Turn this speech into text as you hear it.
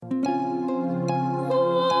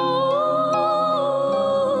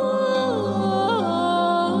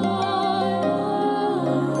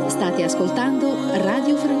State ascoltando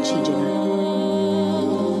Radio Francigena.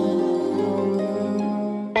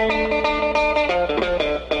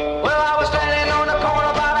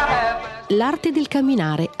 L'arte del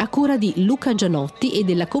camminare a cura di Luca Gianotti e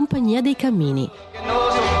della compagnia dei Cammini.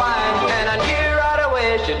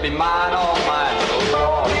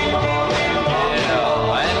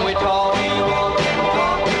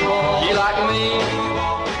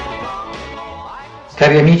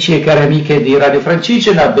 Cari amici e cari amiche di Radio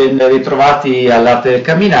Francigena, ben ritrovati all'arte del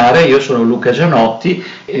camminare. Io sono Luca Gianotti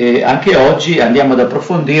e anche oggi andiamo ad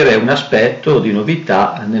approfondire un aspetto di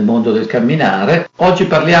novità nel mondo del camminare. Oggi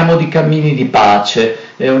parliamo di Cammini di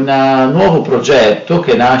pace, è un nuovo progetto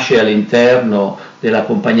che nasce all'interno della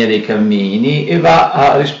compagnia dei Cammini e va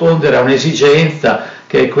a rispondere a un'esigenza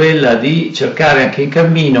che è quella di cercare anche in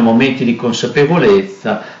cammino momenti di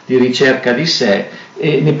consapevolezza, di ricerca di sé.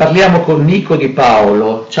 E ne parliamo con Nico Di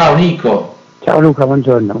Paolo. Ciao Nico. Ciao Luca,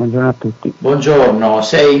 buongiorno a tutti. Buongiorno,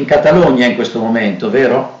 sei in Catalogna in questo momento,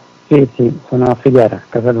 vero? Sì, sono a Figuera,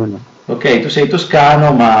 Catalogna. Ok, tu sei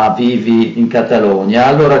toscano ma vivi in Catalogna.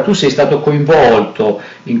 Allora tu sei stato coinvolto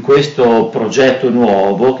in questo progetto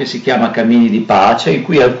nuovo che si chiama Cammini di pace, in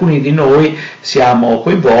cui alcuni di noi siamo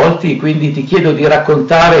coinvolti, quindi ti chiedo di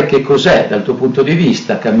raccontare che cos'è dal tuo punto di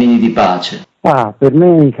vista Cammini di pace. Per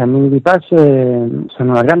me i cammini di pace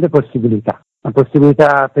sono una grande possibilità, una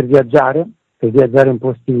possibilità per viaggiare in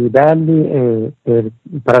posti belli e per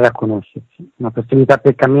imparare a conoscersi, una possibilità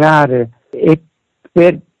per camminare e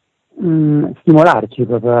per stimolarci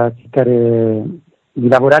proprio a cercare di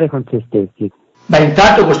lavorare con se stessi. Ma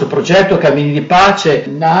intanto questo progetto Cammini di pace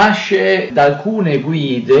nasce da alcune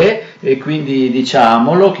guide e quindi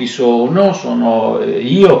diciamolo chi sono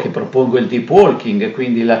io che propongo il deep walking,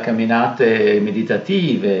 quindi le camminate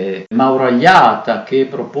meditative, Mauro Agliata che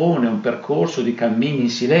propone un percorso di cammini in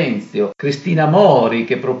silenzio, Cristina Mori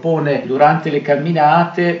che propone durante le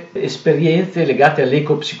camminate esperienze legate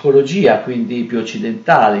all'ecopsicologia, quindi più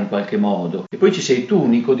occidentale in qualche modo. E poi ci sei tu,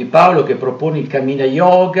 Nico Di Paolo, che proponi il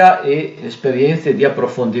Camminayoga e esperienze di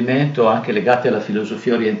approfondimento anche legate alla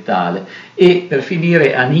filosofia orientale, e per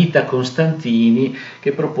finire Anita Costantini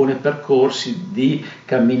che propone percorsi di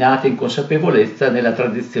camminate in consapevolezza nella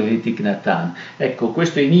tradizione di Thich Nhat Hanh. Ecco,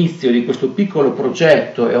 questo inizio di questo piccolo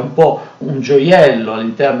progetto è un po' un gioiello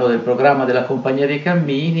all'interno del programma della Compagnia dei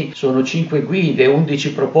Cammini. Sono 5 guide,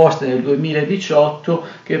 11 proposte nel 2018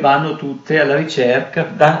 che vanno tutte alla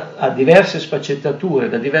ricerca a diverse sfaccettature,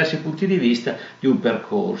 da diversi punti di vista di un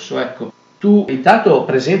percorso. Ecco. Tu intanto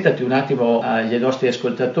presentati un attimo agli nostri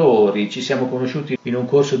ascoltatori. Ci siamo conosciuti in un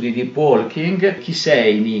corso di deep walking. Chi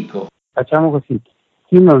sei, Nico? Facciamo così,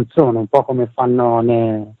 chi non sono, un po' come fanno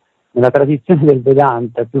nella tradizione del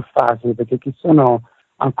Vedanta, è più facile, perché chi sono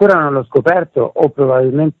ancora non l'ho scoperto o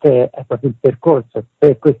probabilmente è proprio il percorso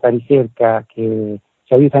per questa ricerca che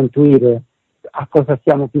ci aiuta a intuire a cosa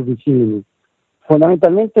siamo più vicini.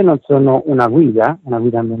 Fondamentalmente non sono una guida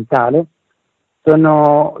ambientale,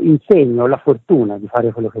 insegno la fortuna di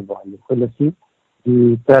fare quello che voglio, quello sì,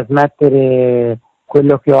 di trasmettere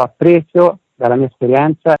quello che ho appreso dalla mia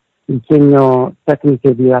esperienza, insegno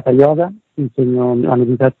tecniche di Hatha Yoga, insegno la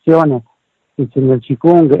meditazione, insegno il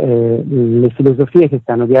Qigong e le filosofie che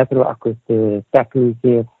stanno dietro a queste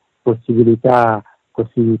tecniche, possibilità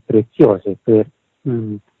così preziose per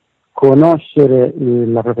conoscere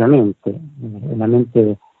la propria mente, la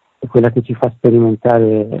mente è quella che ci fa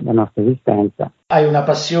sperimentare la nostra esistenza. Hai una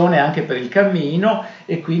passione anche per il cammino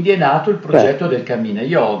e quindi è nato il progetto del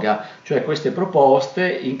Camminayoga, cioè queste proposte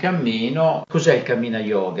in cammino. Cos'è il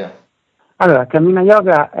Camminayoga? Allora,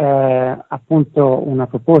 Camminayoga è appunto una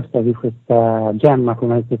proposta di questa gemma,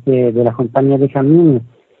 come avete te, della Compagnia dei Cammini,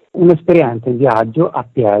 un'esperienza di viaggio a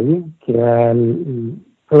piedi, che è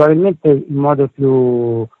probabilmente il modo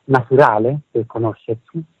più naturale per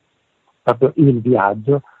conoscersi, proprio il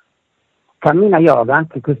viaggio. Camminayoga,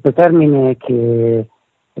 anche questo termine che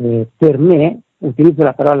per me, utilizzo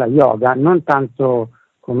la parola yoga non tanto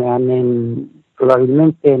come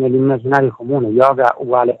probabilmente nell'immaginario comune, yoga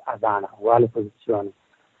uguale asana, uguale posizione.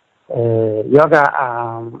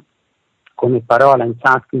 Yoga come parola in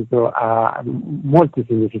sanscrito ha molti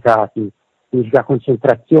significati, significa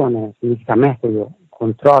concentrazione, significa metodo,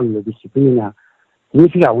 controllo, disciplina,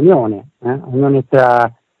 significa unione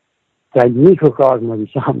tra il microcosmo,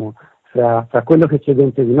 diciamo, fra quello che c'è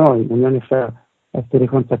dentro di noi, unione fra essere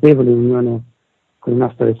consapevoli, unione con il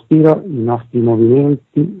nostro respiro, i nostri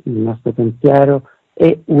movimenti, il nostro pensiero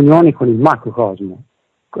e unione con il macrocosmo,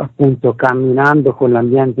 appunto camminando con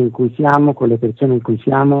l'ambiente in cui siamo, con le persone in cui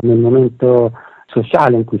siamo, nel momento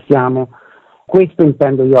sociale in cui siamo. Questo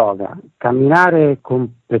intendo yoga, camminare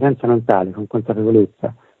con presenza mentale, con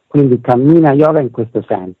consapevolezza, quindi Camminayoga in questo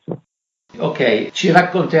senso. Ok, ci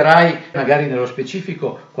racconterai magari nello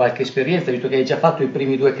specifico qualche esperienza, visto che hai già fatto i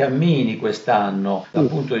primi 2 cammini quest'anno,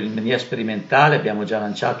 appunto in maniera sperimentale abbiamo già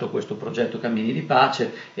lanciato questo progetto Cammini di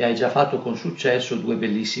Pace e hai già fatto con successo 2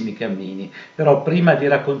 bellissimi cammini. Però prima di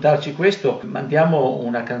raccontarci questo mandiamo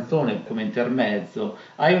una canzone come intermezzo.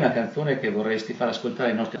 Hai una canzone che vorresti far ascoltare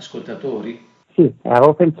ai nostri ascoltatori? Sì,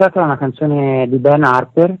 avevo pensato a una canzone di Ben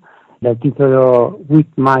Harper dal titolo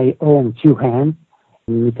With My Own Two Hands.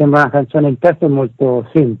 Mi sembra una canzone, il testo è molto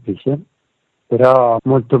semplice, però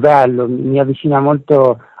molto bello, mi avvicina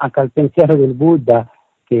molto anche al pensiero del Buddha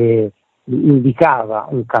che indicava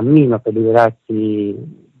un cammino per liberarsi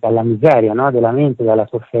dalla miseria, no? Della mente, dalla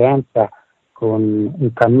sofferenza, con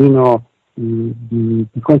un cammino di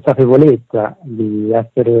consapevolezza, di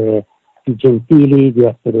essere più gentili, di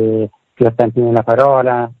essere più attenti nella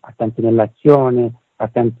parola, attenti nell'azione,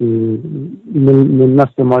 attenti nel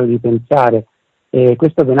nostro modo di pensare. E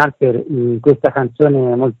questo Ben Harper in questa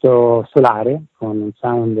canzone molto solare, con un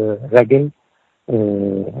sound reggae,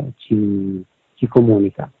 ci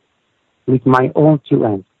comunica. With my own two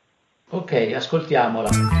hands. Ok, ascoltiamola.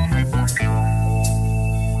 I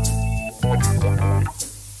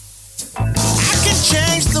can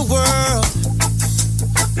change the world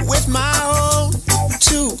with my own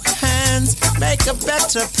two hands, make a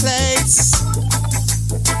better place.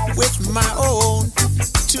 With my own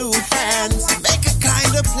two hands, make a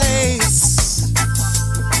kinder place.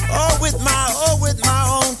 Oh, with my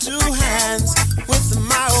own two hands, with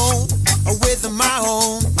my own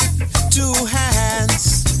two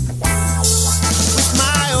hands, with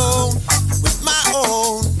my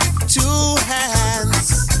own two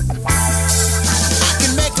hands. I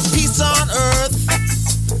can make a peace on earth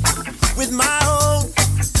with my own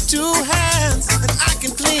two hands, and I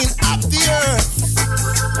can clean up the earth,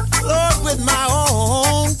 Lord, with my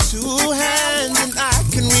own two hands, and I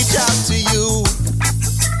can reach out to you.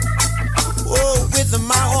 Oh, with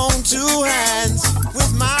my own two hands,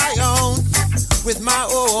 with my own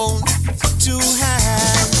two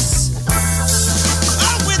hands.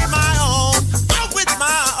 Oh, with my own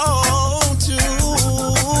two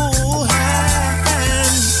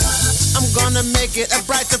hands. I'm gonna make it a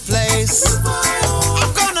brighter place.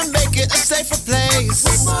 I'm gonna make it a safer place.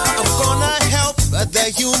 I'm gonna help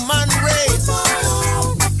the human race.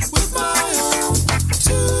 With my own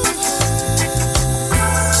two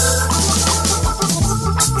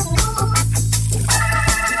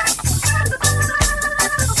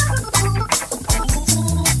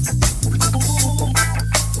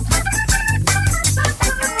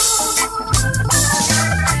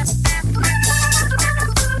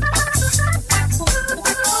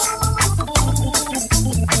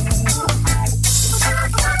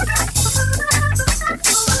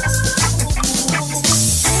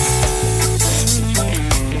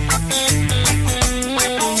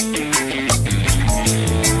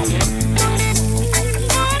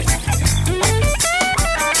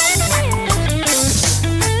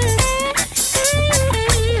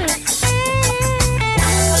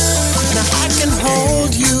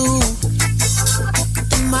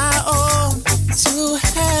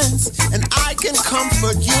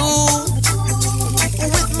comfort you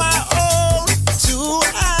with my own two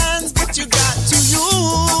hands, but you got to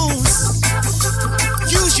use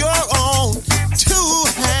your own two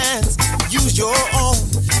hands, use your own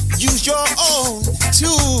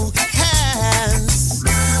two hands,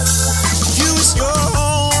 use your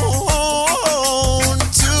own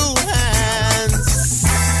two hands,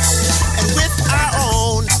 and with our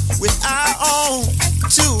own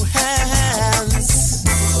two hands.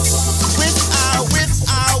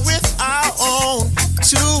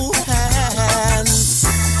 Two hands,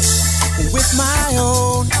 with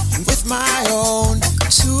my own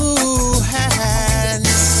two hands.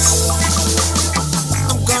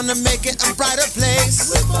 I'm gonna make it a brighter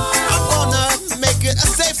place. I'm gonna make it a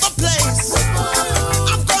safer place.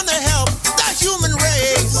 I'm gonna help the human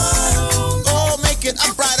race. Oh, make it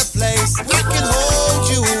a brighter place. I can hold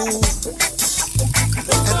you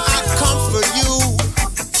and I comfort you,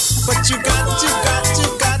 but you got to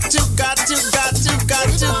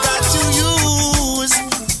use.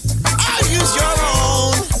 I'll use your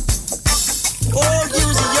own. Oh,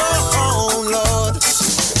 use your own, Lord.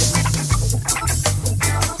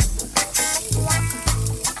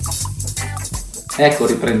 Ecco,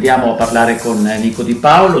 riprendiamo a parlare con Nico Di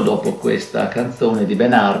Paolo dopo questa canzone di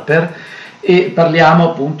Ben Harper e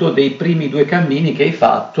parliamo appunto dei primi 2 cammini che hai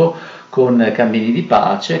fatto con Cammini di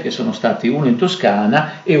Pace, che sono stati uno in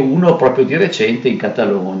Toscana e uno proprio di recente in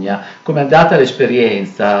Catalogna. Com'è andata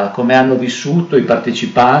l'esperienza? Come hanno vissuto i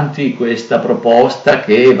partecipanti questa proposta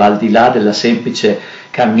che va al di là della semplice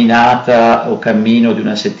camminata o cammino di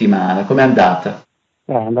una settimana? Com'è andata?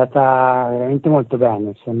 È andata veramente molto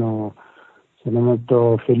bene, sono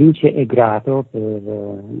molto felice e grato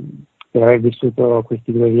per aver vissuto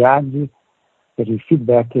questi 2 viaggi, per il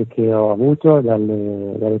feedback che ho avuto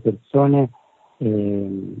dalle persone,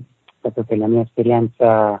 proprio per la mia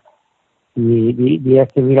esperienza di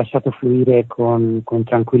essermi lasciato fluire con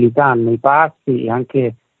tranquillità nei passi e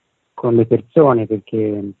anche con le persone,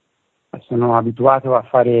 perché sono abituato a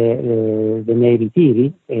fare dei miei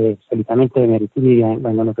ritiri e solitamente nei miei ritiri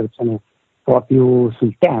vengono persone un po' più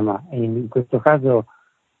sul tema, e in questo caso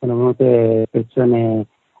sono venute persone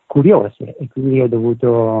curiose e quindi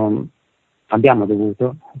abbiamo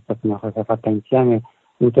dovuto, è stata una cosa fatta insieme,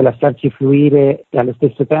 dovuto lasciarci fluire e allo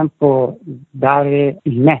stesso tempo dare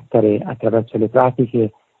il nettare attraverso le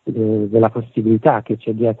pratiche della possibilità che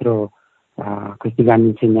c'è dietro a questi grandi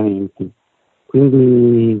insegnamenti.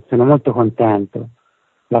 Quindi sono molto contento.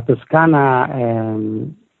 La Toscana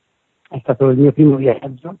è stato il mio primo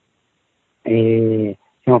viaggio e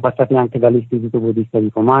siamo passati anche dall'Istituto Buddista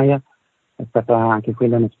di Comaia, è stata anche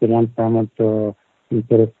quella un'esperienza molto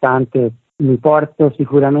interessante. Mi porto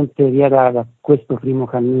sicuramente via da questo primo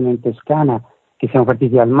cammino in Toscana, che siamo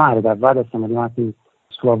partiti al mare, da Vada siamo arrivati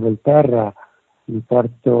su a Volterra, mi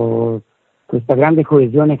porto questa grande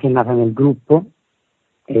coesione che è nata nel gruppo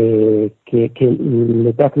e che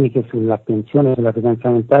le tecniche sull'attenzione, sulla presenza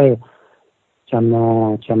mentale ci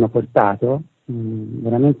hanno portato,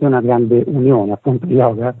 veramente una grande unione, appunto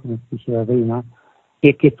yoga, come si diceva prima,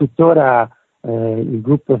 e che tuttora il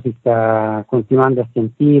gruppo si sta continuando a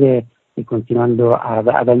sentire e continuando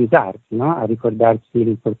ad aiutarsi, no? A ricordarsi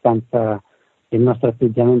l'importanza del nostro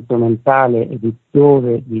atteggiamento mentale e di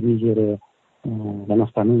dove dirigere la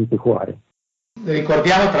nostra mente e cuore.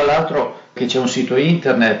 Ricordiamo tra l'altro che c'è un sito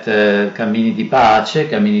internet, Cammini di Pace,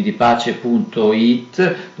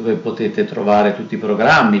 cammindipace.it, dove potete trovare tutti i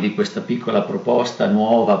programmi di questa piccola proposta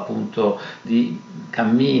nuova appunto di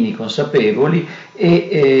cammini consapevoli,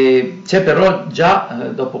 e c'è però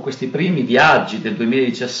già dopo questi primi viaggi del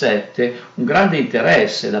 2017 un grande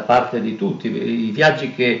interesse da parte di tutti. I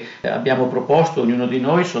viaggi che abbiamo proposto, ognuno di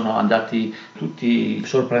noi, sono andati tutti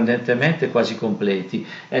sorprendentemente quasi completi.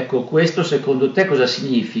 Ecco, questo secondo te cosa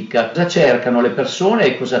significa? Cosa cercano le persone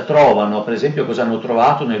e cosa trovano? Per esempio, cosa hanno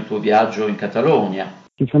trovato nel tuo viaggio in Catalogna?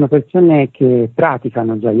 Ci sono persone che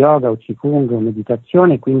praticano già yoga o qigong o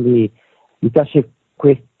meditazione, quindi mi piace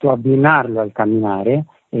questo abbinarlo al camminare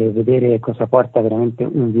e vedere cosa porta veramente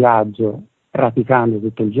un viaggio praticando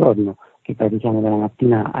tutto il giorno, che pratichiamo dalla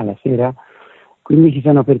mattina alla sera. Quindi ci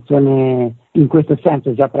sono persone in questo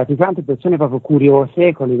senso già praticanti, persone proprio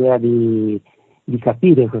curiose con l'idea di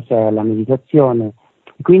capire cos'è la meditazione.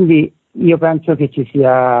 Quindi io penso che ci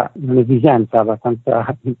sia un'esigenza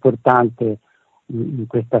abbastanza importante in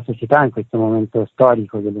questa società, in questo momento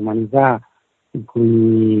storico dell'umanità, in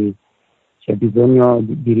cui c'è bisogno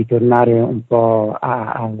di ritornare un po'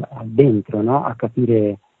 a dentro, no? A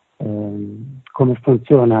capire come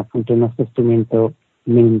funziona appunto il nostro strumento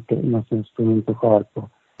mente, il nostro strumento corpo.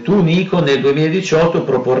 Tu, Nico, nel 2018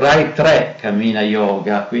 proporrai 3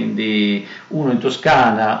 Camminayoga, quindi uno in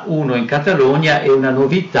Toscana, uno in Catalogna, e una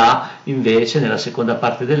novità invece nella seconda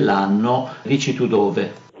parte dell'anno. Dici tu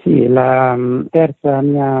dove? Sì, la terza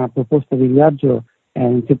mia proposta di viaggio è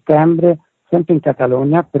in settembre, sempre in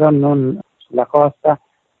Catalogna, però non sulla costa,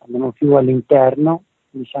 andiamo più all'interno,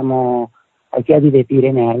 diciamo ai piedi dei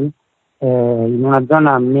Pirenei, in una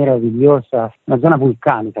zona meravigliosa, una zona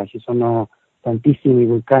vulcanica, ci sono tantissimi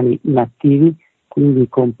vulcani inattivi, quindi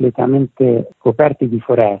completamente coperti di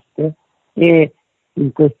foreste, e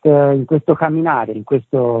in questo camminare, in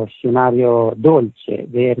questo scenario dolce,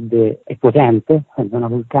 verde e potente, la zona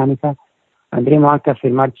vulcanica, andremo anche a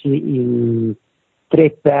fermarci in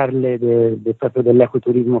 3 perle proprio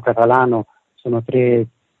dell'ecoturismo catalano. Sono 3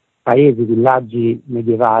 paesi, villaggi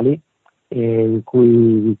medievali in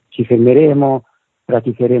cui ci fermeremo,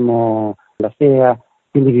 praticheremo la sera,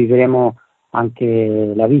 quindi vivremo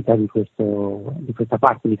anche la vita di questa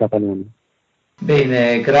parte di Catalogna.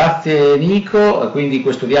 Bene, grazie Nico. Quindi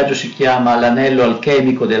questo viaggio si chiama l'anello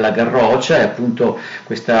alchemico della Garroccia, è appunto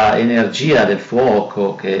questa energia del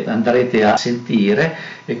fuoco che andrete a sentire,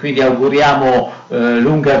 e quindi auguriamo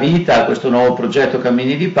lunga vita a questo nuovo progetto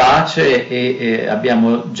Cammini di Pace, e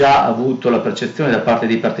abbiamo già avuto la percezione da parte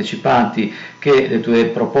dei partecipanti che le tue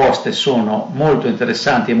proposte sono molto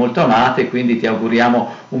interessanti e molto amate, quindi ti auguriamo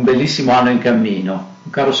un bellissimo anno in cammino.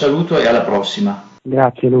 caro saluto e alla prossima.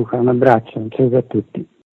 Grazie Luca, un abbraccio, un saluto a tutti.